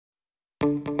I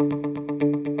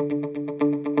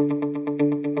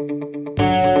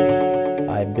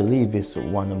believe it's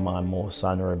one of my most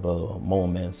honorable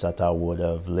moments that I would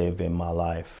have lived in my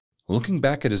life. Looking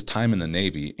back at his time in the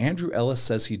Navy, Andrew Ellis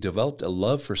says he developed a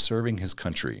love for serving his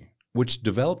country, which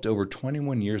developed over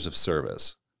 21 years of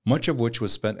service, much of which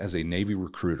was spent as a Navy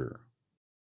recruiter.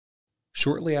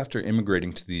 Shortly after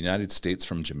immigrating to the United States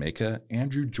from Jamaica,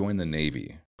 Andrew joined the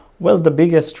Navy. Well, the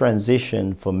biggest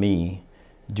transition for me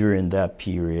during that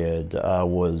period I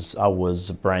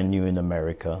was brand new in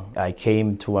America. I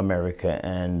came to America,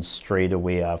 and straight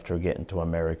away after getting to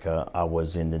America, I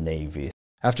was in the Navy.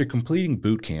 After completing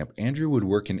boot camp, Andrew would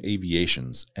work in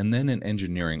aviations and then in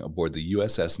engineering aboard the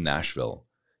USS Nashville.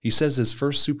 He says his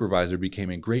first supervisor became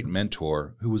a great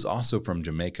mentor who was also from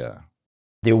Jamaica.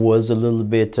 There was a little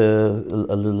bit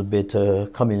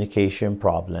communication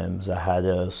problems. I had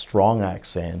a strong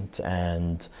accent,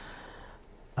 and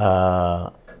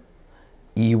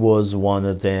he was one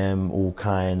of them who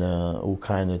kind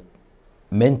of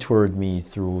mentored me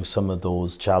through some of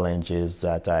those challenges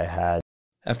that I had.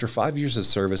 After 5 years of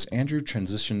service, Andrew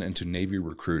transitioned into Navy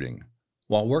recruiting.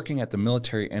 While working at the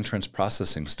Military Entrance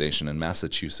Processing Station in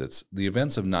Massachusetts, the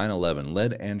events of 9/11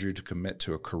 led Andrew to commit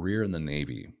to a career in the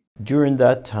Navy. During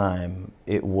that time,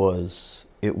 it was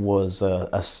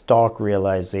a stark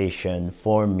realization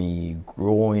for me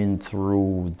going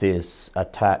through this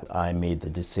attack. I made the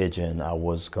decision I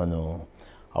was gonna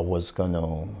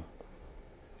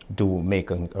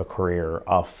make a career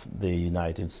of the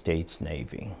United States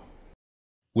Navy.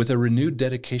 With a renewed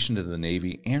dedication to the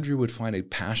Navy, Andrew would find a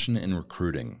passion in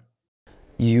recruiting.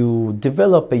 You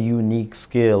develop a unique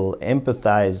skill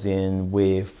empathizing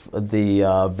with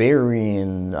the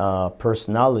varying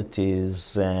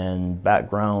personalities and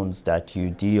backgrounds that you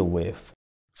deal with.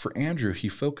 For Andrew, he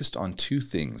focused on two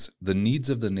things: the needs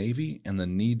of the Navy and the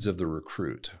needs of the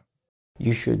recruit.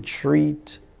 You should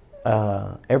treat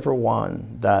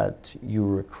everyone that you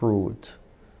recruit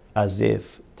as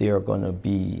if they're going to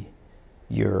be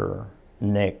your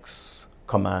next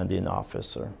commanding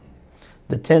officer.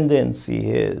 The tendency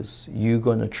is you're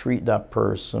going to treat that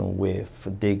person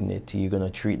with dignity, you're going to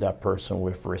treat that person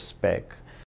with respect.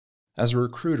 As a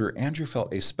recruiter, Andrew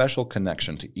felt a special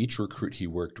connection to each recruit he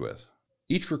worked with.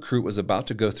 Each recruit was about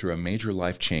to go through a major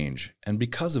life change, and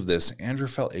because of this, Andrew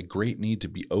felt a great need to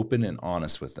be open and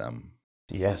honest with them.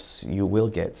 Yes, you will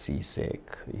get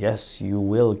seasick. Yes, you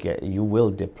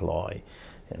will deploy.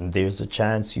 And there's a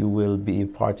chance you will be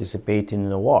participating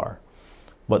in a war.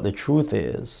 But the truth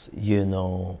is,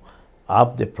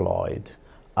 I've deployed,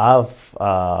 I've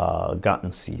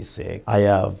gotten seasick, I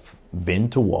have been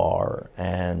to war,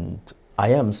 and I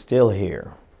am still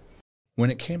here. When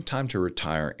it came time to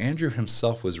retire, Andrew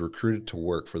himself was recruited to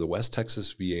work for the West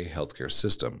Texas VA healthcare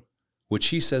system, which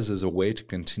he says is a way to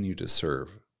continue to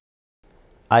serve.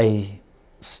 I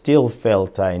still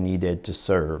felt I needed to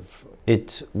serve.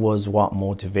 It was what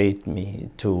motivated me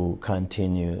to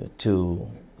continue to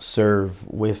serve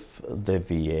with the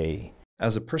VA.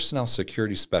 As a personnel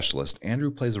security specialist,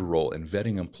 Andrew plays a role in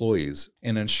vetting employees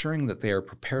and ensuring that they are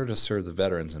prepared to serve the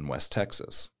veterans in West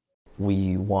Texas.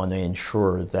 We want to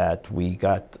ensure that we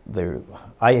got the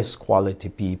highest quality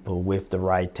people with the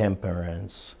right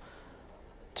temperaments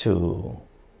to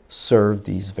serve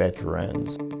these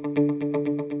veterans.